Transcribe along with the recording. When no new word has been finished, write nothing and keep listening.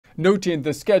noting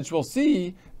the Schedule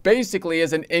C basically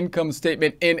is an income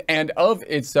statement in and of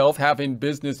itself, having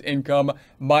business income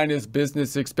minus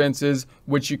business expenses,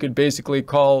 which you could basically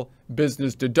call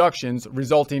business deductions,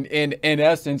 resulting in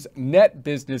essence, net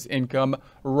business income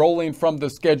rolling from the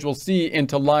Schedule C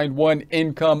into line 1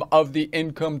 income of the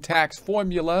income tax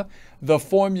formula. The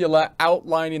formula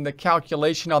outlining the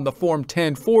calculation on the Form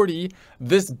 1040,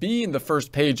 this being the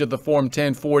first page of the Form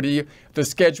 1040, the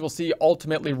Schedule C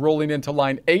ultimately rolling into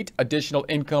line 8, additional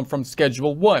income from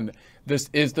Schedule 1. This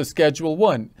is the Schedule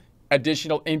 1.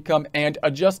 Additional income and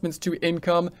adjustments to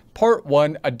income, Part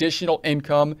 1, additional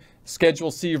income, Schedule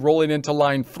C rolling into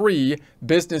line 3,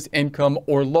 business income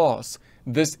or loss.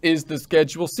 This is the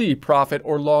Schedule C, profit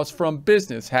or loss from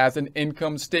business, has an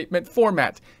income statement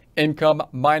format. Income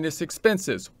minus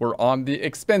expenses. We're on the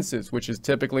expenses, which is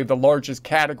typically the largest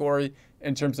category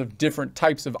in terms of different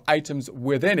types of items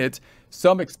within it.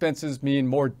 Some expenses mean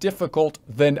more difficult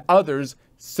than others,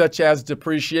 such as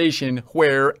depreciation,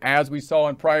 where, as we saw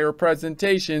in prior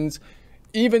presentations,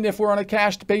 even if we're on a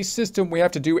cash-based system, we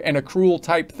have to do an accrual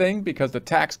type thing because the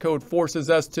tax code forces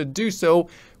us to do so,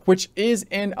 which is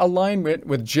in alignment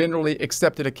with generally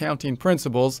accepted accounting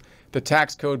principles. The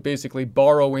tax code basically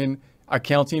borrowing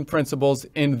accounting principles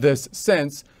in this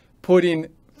sense, putting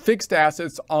fixed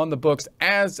assets on the books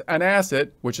as an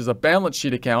asset, which is a balance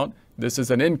sheet account. This is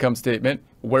an income statement.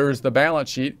 Where's the balance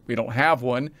sheet? We don't have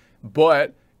one,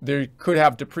 but there could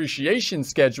have depreciation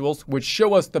schedules which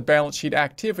show us the balance sheet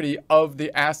activity of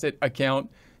the asset account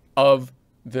of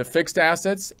the fixed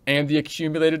assets and the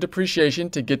accumulated depreciation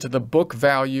to get to the book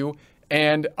value,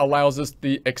 and allows us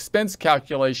the expense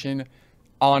calculation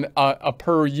on a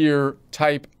per year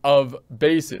type of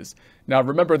basis. Now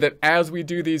remember that as we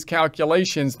do these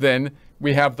calculations, then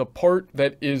we have the part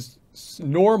that is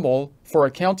normal for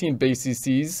accounting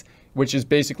bases, which is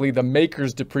basically the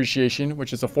maker's depreciation,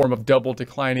 which is a form of double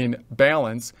declining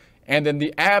balance, and then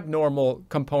the abnormal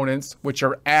components, which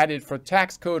are added for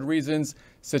tax code reasons,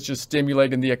 such as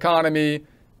stimulating the economy,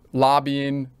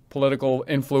 lobbying, political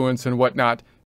influence, and whatnot.